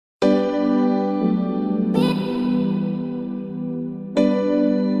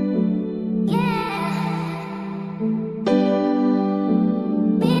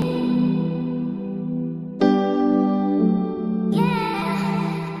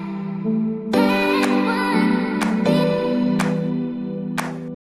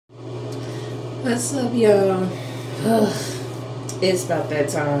What's up, y'all? It's about that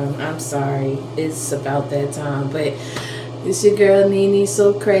time. I'm sorry. It's about that time. But it's your girl,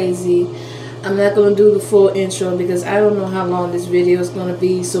 NeNeSoCrazy. I'm not going to do the full intro because I don't know how long this video is going to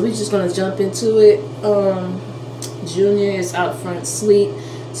be. So we're just going to jump into it. Junior is out front asleep.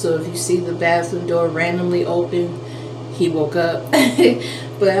 So if you see the bathroom door randomly open, he woke up.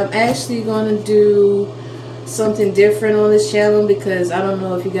 But I'm actually going to do something different on this channel because I don't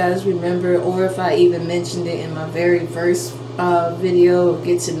know if you guys remember or if I even mentioned it in my very first video of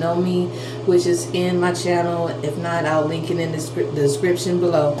Get to Know Me, which is in my channel. If not, I'll link it in the description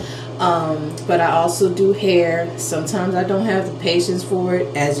below. But I also do hair. Sometimes I don't have the patience for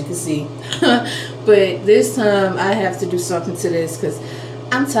it, as you can see. But this time I have to do something to this because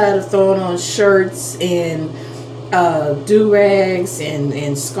I'm tired of throwing on shirts and do-rags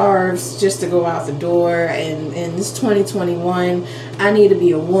and scarves just to go out the door, and it's 2021. I need to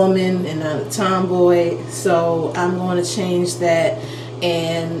be a woman and not a tomboy, so I'm going to change that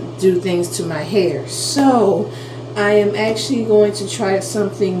and do things to my hair. So I am actually going to try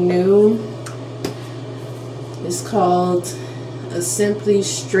something new. It's called a Simply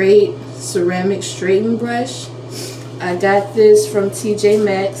Straight ceramic straightening brush. I got this from TJ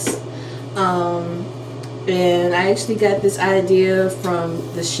Maxx. And I actually got this idea from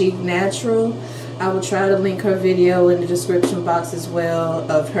the Chic Natural. I will try to link her video in the description box as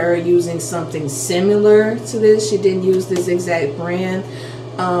well of her using something similar to this. She didn't use this exact brand.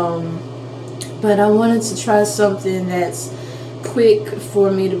 But I wanted to try something that's quick for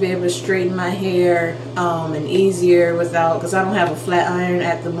me to be able to straighten my hair and easier without, because I don't have a flat iron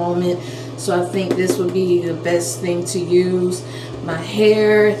at the moment. So I think this would be the best thing to use. My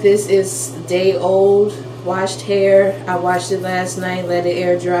hair, this is day old washed hair. I washed it last night, let it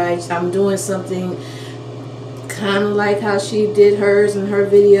air dry. I'm doing something kind of like how she did hers in her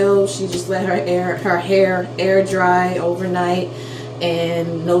video. She just let her hair air dry overnight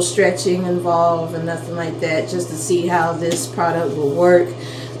and no stretching involved and nothing like that, just to see how this product will work.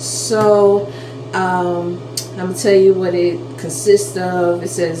 So I'm gonna tell you what it consists of. It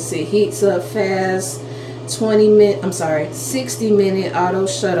says it heats up fast, 60-minute auto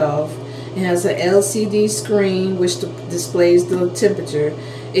shut off. It has an LCD screen which displays the temperature.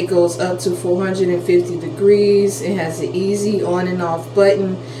 It goes up to 450 degrees. It has an easy on and off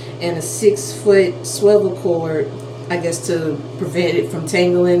button and a 6-foot swivel cord, I guess, to prevent it from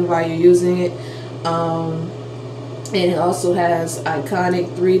tangling while you're using it. And it also has iconic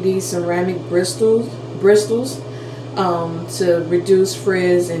 3D ceramic bristles to reduce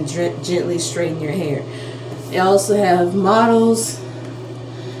frizz and gently straighten your hair. It also have models.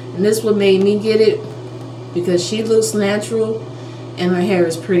 And this what made me get it, because she looks natural and her hair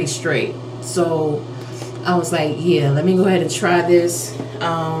is pretty straight. So I was like, yeah, let me go ahead and try this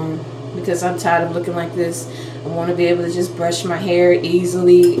because I'm tired of looking like this. I want to be able to just brush my hair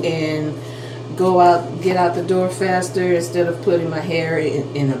easily and get out the door faster instead of putting my hair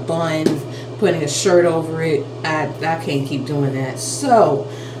in a bun, putting a shirt over it. I can't keep doing that. So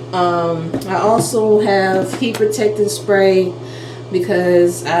I also have heat protecting spray,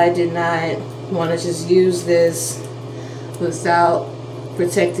 because I did not want to just use this without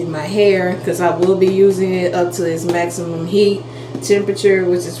protecting my hair, because I will be using it up to its maximum heat temperature,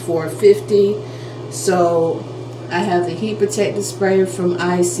 which is 450. So I have the heat protectant spray from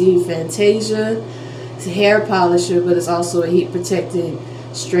IC Fantasia. It's a hair polisher, but it's also a heat protected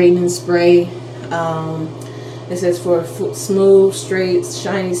straightening spray. It says for smooth, straight,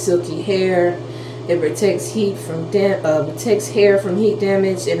 shiny, silky hair. It protects hair from heat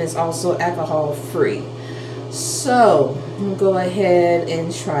damage, and it's also alcohol free. So I'm gonna go ahead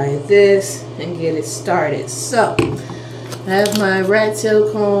and try this and get it started. So I have my rat tail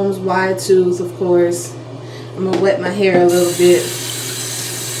combs, wide tooth, of course. I'm gonna wet my hair a little bit,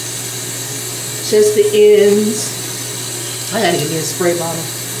 just the ends. I gotta get me a spray bottle,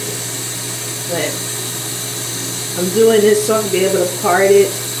 but I'm doing this so I can be able to part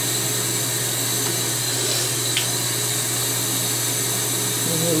it.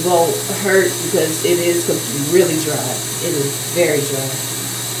 It won't hurt because it is really dry. It is very dry.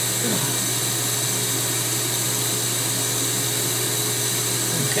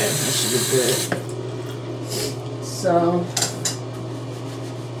 Okay, that should be good. So,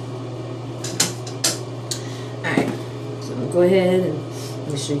 alright. So I'm gonna go ahead and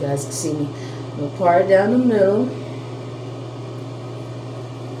make sure you guys can see me. I'm gonna part it down the middle.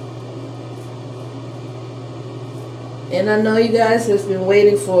 And I know you guys have been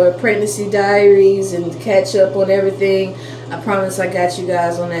waiting for pregnancy diaries and catch up on everything. I promise I got you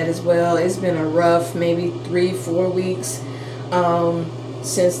guys on that as well. It's been a rough maybe 3-4 weeks.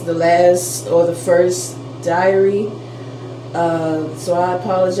 since the last or the first diary. So I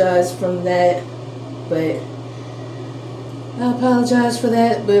apologize from that, but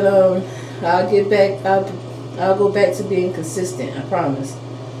I'll get back. I'll go back to being consistent. I promise.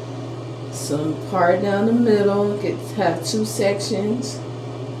 So part down the middle. Have 2 sections.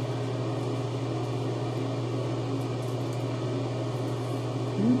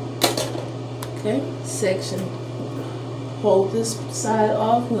 Okay, section. Hold this side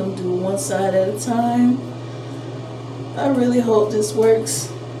off. I'm going to do one side at a time. I really hope this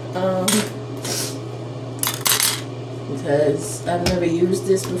works, because I've never used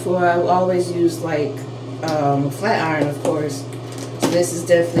this before. I've always used like a flat iron, of course. So this is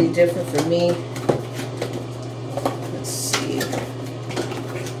definitely different for me. Let's see.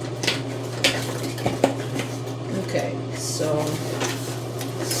 Okay, so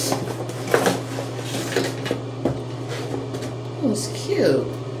it's cute.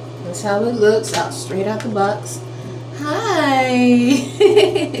 That's how it looks out straight out the box. Hi.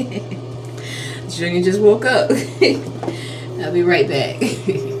 Junior just woke up. I'll be right back.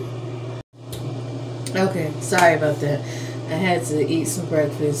 Okay, sorry about that. I had to eat some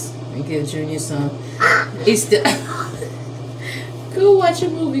breakfast and give Junior some. He's still go watch a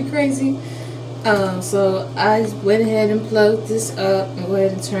movie, crazy. So I went ahead and plugged this up and go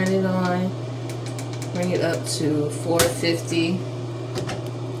ahead and turn it on. Bring it up to 450.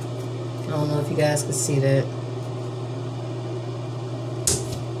 I don't know if you guys can see that.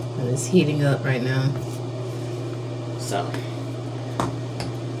 It's heating up right now. So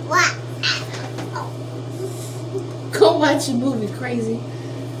what? Go watch a movie, crazy.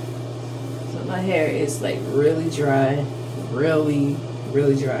 So my hair is like really dry. Really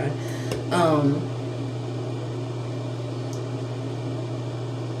dry.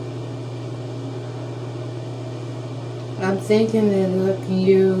 I'm thinking that I can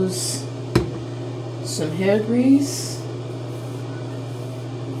use some hair grease.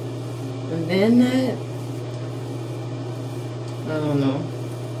 And then that, I don't know,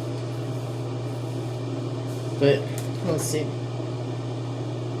 but we'll see.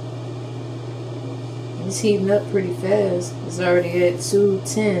 It's heating up pretty fast. It's already at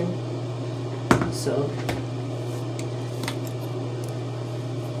 210, so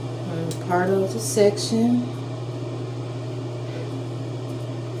I'm part of the section.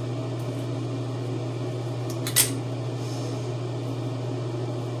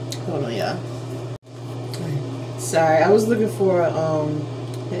 Hold on, y'all. Sorry, I was looking for an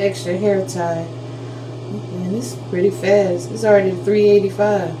extra hair tie. Man, this is pretty fast. It's already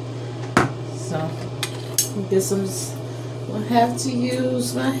 385. So I guess I'm just gonna have to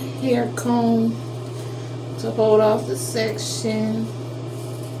use my hair comb to hold off the section.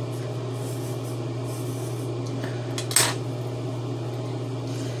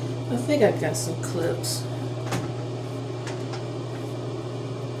 I think I got some clips.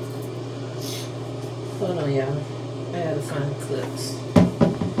 Hold on, y'all. I gotta find clips.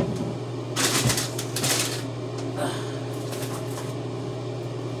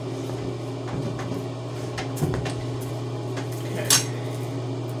 Okay.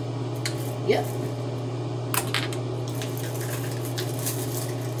 Yep.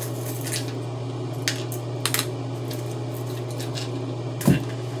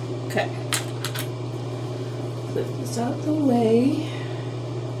 Okay. Put this out the way.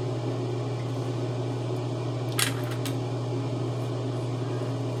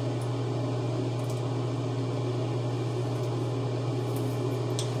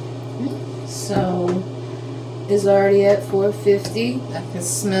 So it's already at 450. I can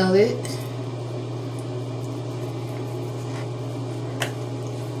smell it.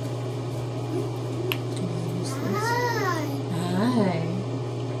 Hi.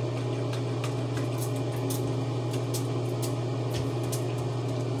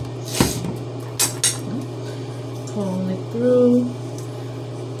 Pulling it through.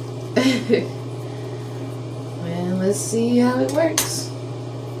 And let's see how it works.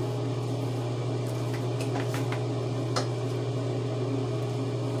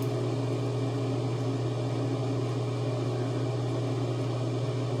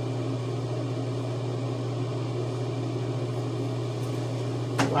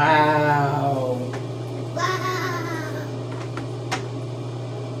 Wow. Wow.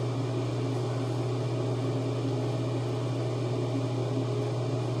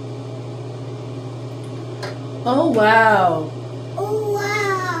 Oh, wow. Oh,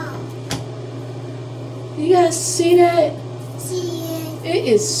 wow. You guys see that? See it. It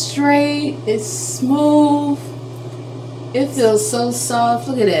is straight. It's smooth. It feels so soft.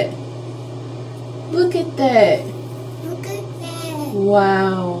 Look at that. Look at that. Look at that.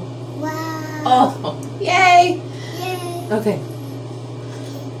 Wow. Wow. Oh, yay. Yay. Okay.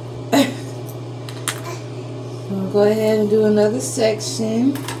 We'll go ahead and do another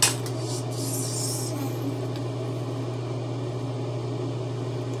section.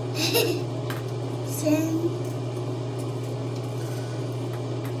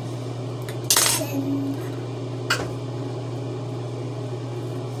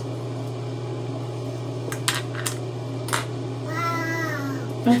 Wow.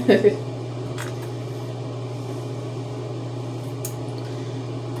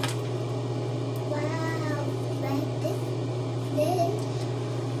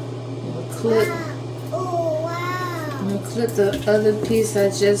 Clip. Oh, wow. I'm gonna clip the other piece I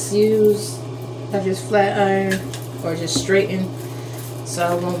just used. I just flat iron or just straighten, so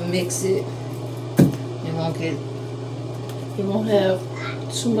I won't mix it. It won't have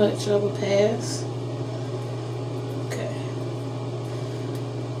too much of a pass. Okay.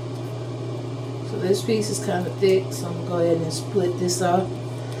 So this piece is kind of thick, so I'm gonna go ahead and split this off.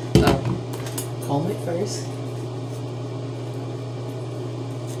 Oh, comb it first.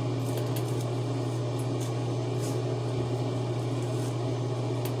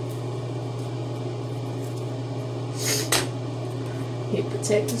 Hit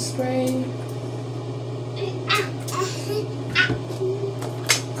protective spray.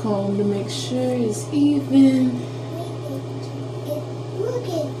 Comb to make sure it's even.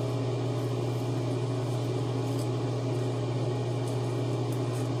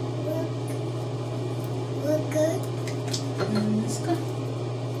 Look good. Let's go.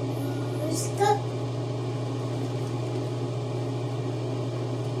 Let's go.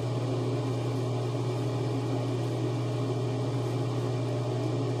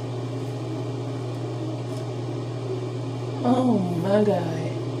 Oh my God.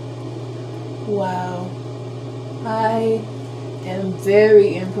 Wow. I am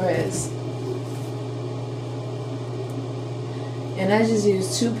very impressed. And I just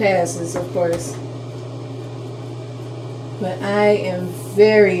used 2 passes, of course. But I am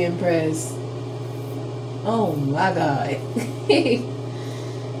very impressed. Oh my God.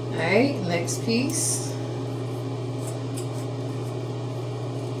 Alright, next piece.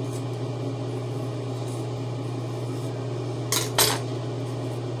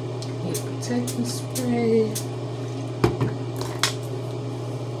 Protective spray.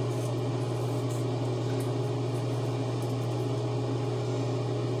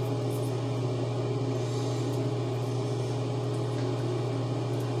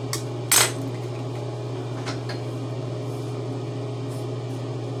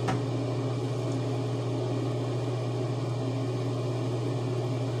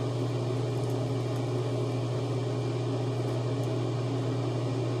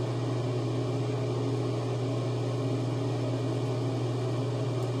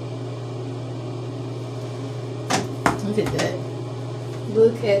 Look at that.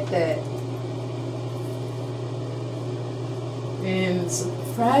 Look at that. And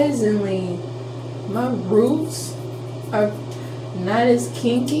surprisingly, my roots are not as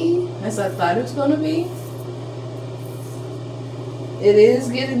kinky as I thought it was going to be. It is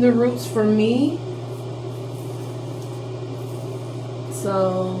getting the roots for me.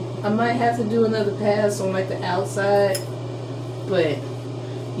 So I might have to do another pass on like the outside. But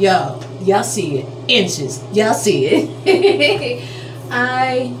y'all see it. Inches. Y'all see it.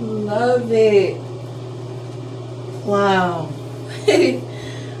 I love it. Wow.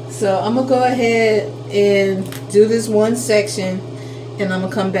 So I'm going to go ahead and do this one section and I'm going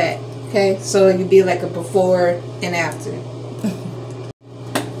to come back. Okay? So it could be like a before and after.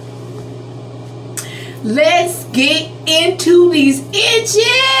 Let's get into these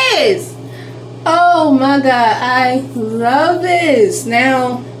inches. Oh my God. I love this.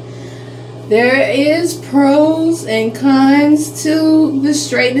 Now, there is pros and cons to the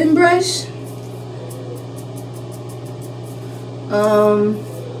straightening brush.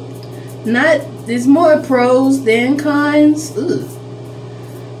 There's more pros than cons.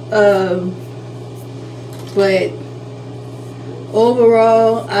 But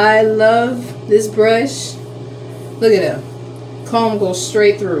overall, I love this brush. Look at that. Comb goes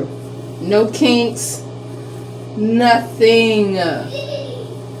straight through. No kinks. Nothing.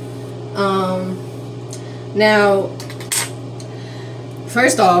 Now,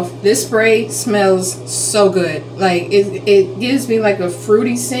 first off, this spray smells so good. Like it gives me like a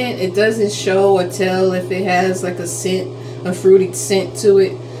fruity scent. It doesn't show or tell if it has like a fruity scent to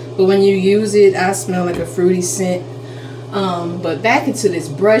it. But when you use it, I smell like a fruity scent. But back into this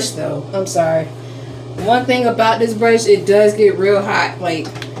brush though. I'm sorry. One thing about this brush, it does get real hot. Like,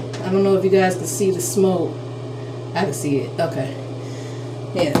 I don't know if you guys can see the smoke. I can see it. Okay.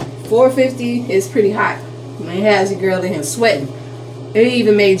 Yeah, 450 is pretty hot. It has a girl in here sweating. It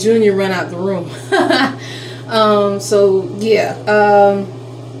even made Junior run out the room. So yeah,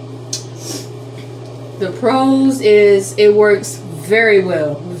 the pros is it works very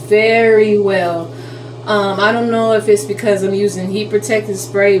well, very well. I don't know if it's because I'm using heat protectant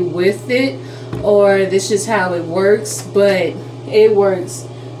spray with it, or this is how it works, but it works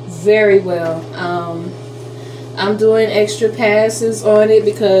very well. I'm doing extra passes on it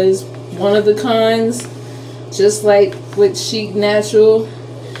because one of the cons, just like with Chic Natural,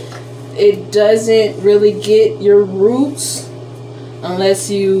 it doesn't really get your roots unless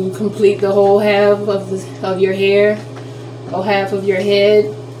you complete the whole half of your hair or half of your head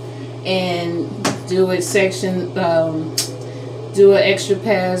and do an extra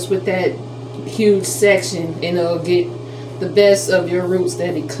pass with that huge section, and it'll get the best of your roots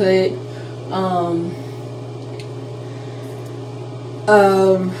that it could.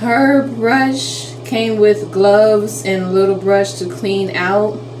 Her brush came with gloves and a little brush to clean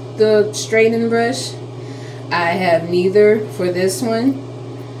out the straightening brush. I have neither for this one,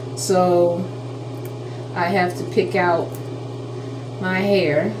 so I have to pick out my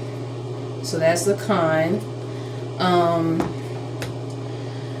hair, so that's the con.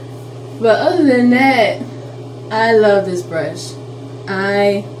 But other than that, I love this brush.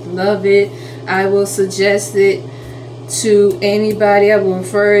 I love it. I will suggest it to anybody. I will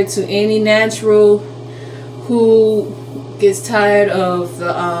refer it to any natural who gets tired of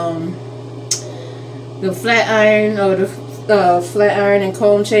the flat iron or the flat iron and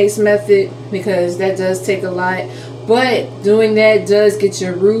comb chase method, because that does take a lot. But doing that does get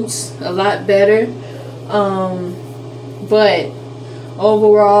your roots a lot better. But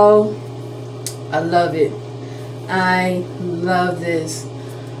overall, I love it. I love this.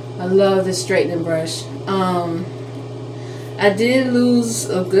 I love this straightening brush. I did lose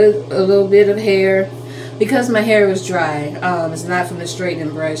a little bit of hair because my hair was dry. It's not from the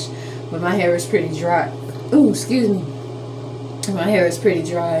straightening brush, but my hair is pretty dry. Ooh, excuse me. My hair is pretty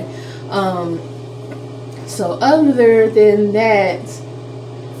dry. So other than that,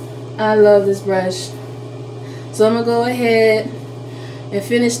 I love this brush. So I'm gonna go ahead and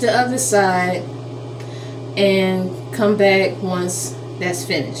finish the other side and come back once that's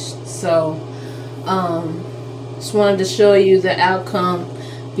finished. So just wanted to show you the outcome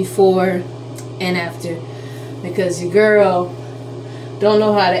before and after, because your girl don't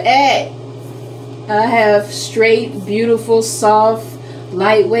know how to act. I have straight, beautiful, soft,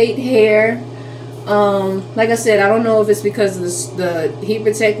 lightweight hair. Like I said, I don't know if it's because of the heat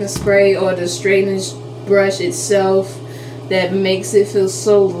protectant spray or the straightening brush itself that makes it feel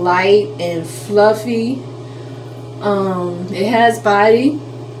so light and fluffy. It has body.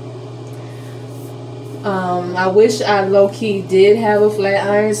 I wish I low-key did have a flat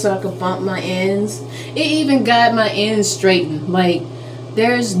iron so I could bump my ends. It even got my ends straightened. Like,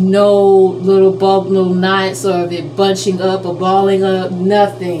 there's no little knots or of it bunching up or balling up,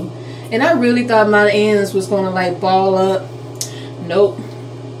 nothing. And I really thought my ends was going to like ball up. Nope.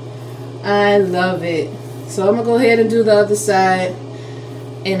 I love it. So I'm going to go ahead and do the other side,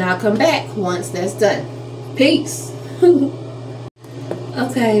 and I'll come back once that's done. Peace.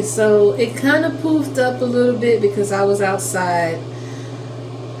 Okay, so it kind of poofed up a little bit because I was outside.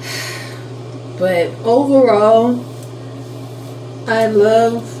 But overall, I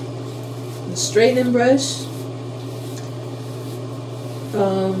love the straightening brush.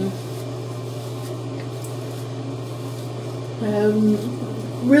 I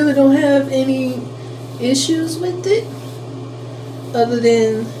really don't have any issues with it, other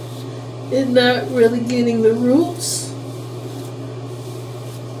than it not really getting the roots.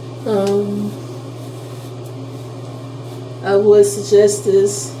 I would suggest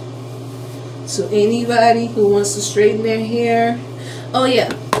this to anybody who wants to straighten their hair. Oh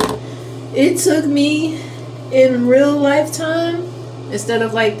yeah, it took me in real lifetime, instead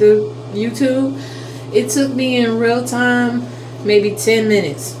of like the YouTube, it took me in real time maybe 10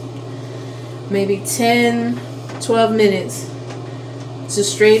 minutes, maybe 10-12 minutes to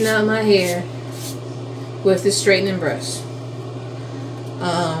straighten out my hair with the straightening brush.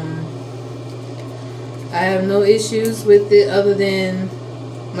 I have no issues with it other than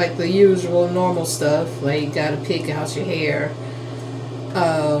like the usual normal stuff, like you gotta pick out your hair.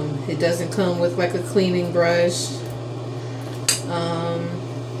 It doesn't come with like a cleaning brush.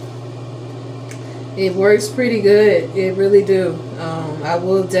 It works pretty good, it really do. I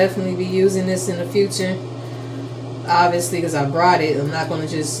will definitely be using this in the future, obviously, because I brought it. I'm not going to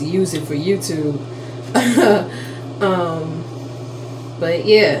just use it for YouTube. But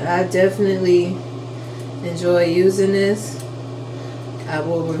yeah, I definitely enjoy using this. I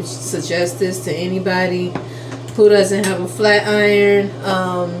will suggest this to anybody who doesn't have a flat iron,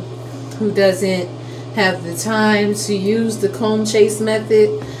 who doesn't have the time to use the comb chase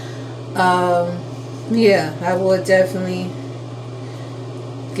method. Yeah, I would definitely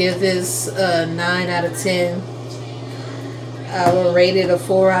give this a 9 out of 10. I will rate it a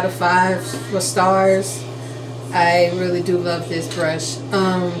 4 out of 5 for stars. I really do love this brush.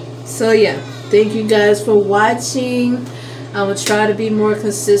 So yeah, thank you guys for watching. I will try to be more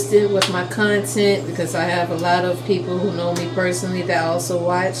consistent with my content because I have a lot of people who know me personally that also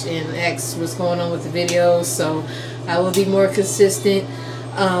watch and ask what's going on with the videos. So I will be more consistent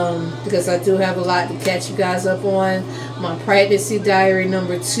because I do have a lot to catch you guys up on. My pregnancy diary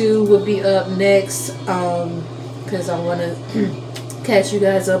number 2 will be up next because I want to catch you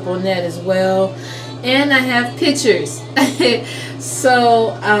guys up on that as well. And I have pictures.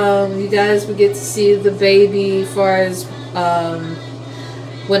 So you guys will get to see the baby as far as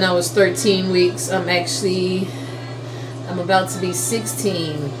when I was 13 weeks. I'm about to be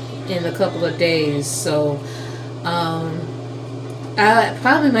 16 in a couple of days. So I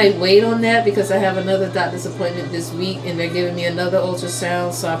probably might wait on that because I have another doctor's appointment this week and they're giving me another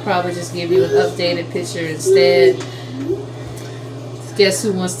ultrasound. So I'll probably just give you an updated picture instead. Guess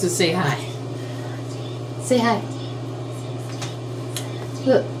who wants to say hi? Say hi.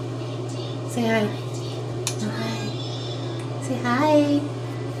 Look. Say hi. Hi. Say hi.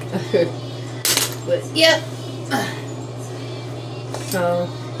 But yep. So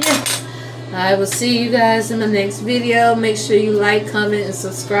yeah. I will see you guys in the next video. Make sure you like, comment, and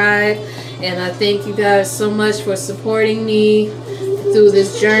subscribe. And I thank you guys so much for supporting me through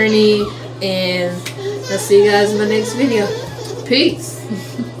this journey. And I'll see you guys in my next video. Peace.